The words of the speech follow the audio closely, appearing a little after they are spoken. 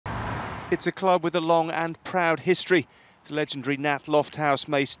It's a club with a long and proud history. The legendary Nat Lofthouse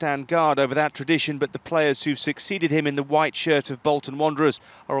may stand guard over that tradition, but the players who've succeeded him in the white shirt of Bolton Wanderers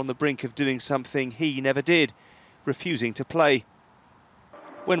are on the brink of doing something he never did, refusing to play.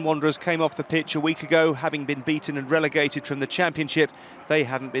 When Wanderers came off the pitch a week ago, having been beaten and relegated from the Championship, they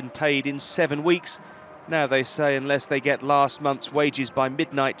hadn't been paid in 7 weeks. Now they say unless they get last month's wages by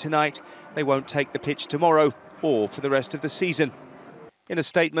midnight tonight, they won't take the pitch tomorrow or for the rest of the season. In a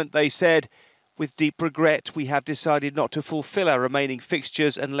statement they said, "With deep regret, we have decided not to fulfil our remaining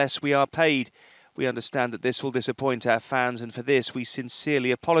fixtures unless we are paid. We understand that this will disappoint our fans, and for this we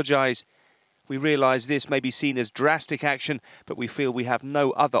sincerely apologise. We realise this may be seen as drastic action, but we feel we have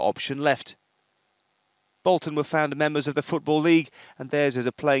no other option left." Bolton were founder members of the Football League, and theirs is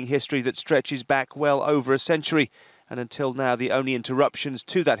a playing history that stretches back well over a century. And until now, the only interruptions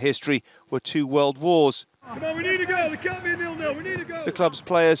to that history were 2 world wars. Come on, we need to go. There can't be a 0-0. We need to go. The club's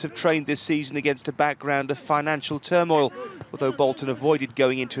players have trained this season against a background of financial turmoil. Although Bolton avoided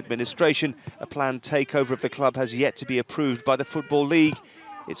going into administration, a planned takeover of the club has yet to be approved by the Football League.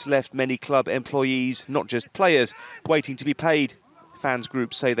 It's left many club employees, not just players, waiting to be paid. Fans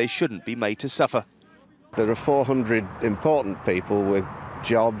groups say they shouldn't be made to suffer. There are 400 important people with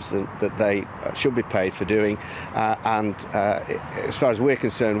jobs that they should be paid for doing, and as far as we're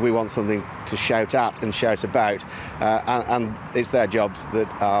concerned, we want something to shout at and shout about, and it's their jobs that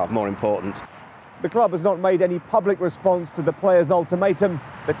are more important. The club has not made any public response to the players' ultimatum.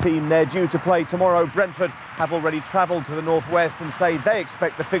 The team they're due to play tomorrow, Brentford, have already travelled to the northwest and say they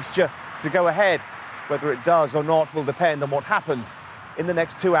expect the fixture to go ahead. Whether it does or not will depend on what happens in the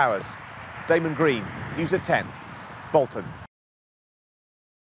next 2 hours. Damon Green, News at 10, Bolton.